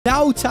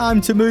Now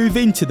time to move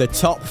into the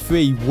top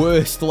 3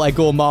 worst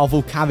LEGO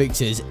Marvel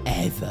characters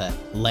ever.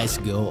 Let's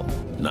go.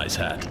 Nice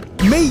hat.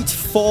 Meet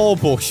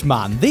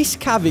Forbushman. This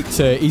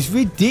character is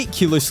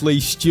ridiculously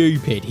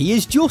stupid. He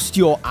is just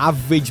your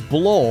average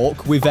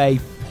bloke with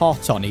a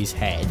pot on his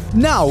head.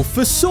 Now,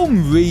 for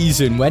some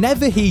reason,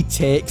 whenever he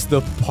takes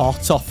the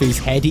pot off his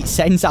head, it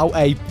sends out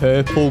a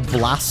purple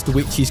blast,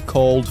 which is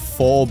called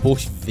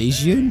Forbush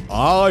Vision.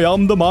 I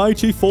am the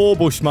mighty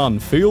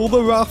Forbushman. Feel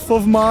the wrath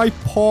of my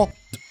pot.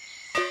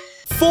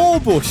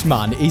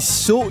 Forbushman is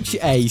such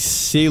a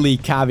silly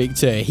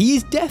character. He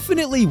is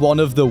definitely one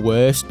of the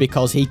worst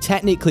because he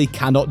technically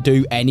cannot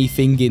do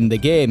anything in the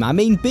game. I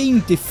mean, beam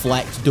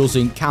deflect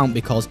doesn't count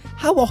because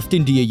how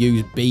often do you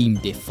use beam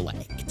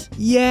deflect?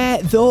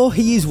 Yeah, though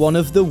he is one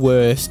of the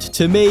worst,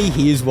 to me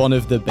he is one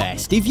of the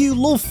best. If you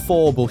love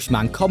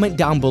Forbushman, comment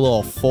down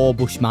below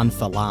Forbushman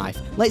for life.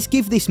 Let's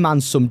give this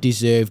man some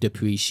deserved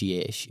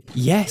appreciation.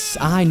 Yes,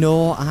 I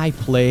know I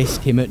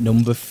placed him at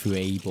number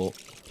 3, but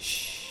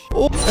shh.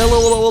 Oh,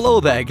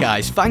 hello there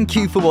guys, thank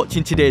you for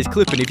watching today's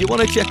clip, and if you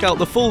want to check out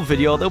the full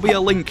video, there'll be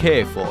a link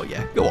here for you.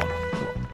 Go on.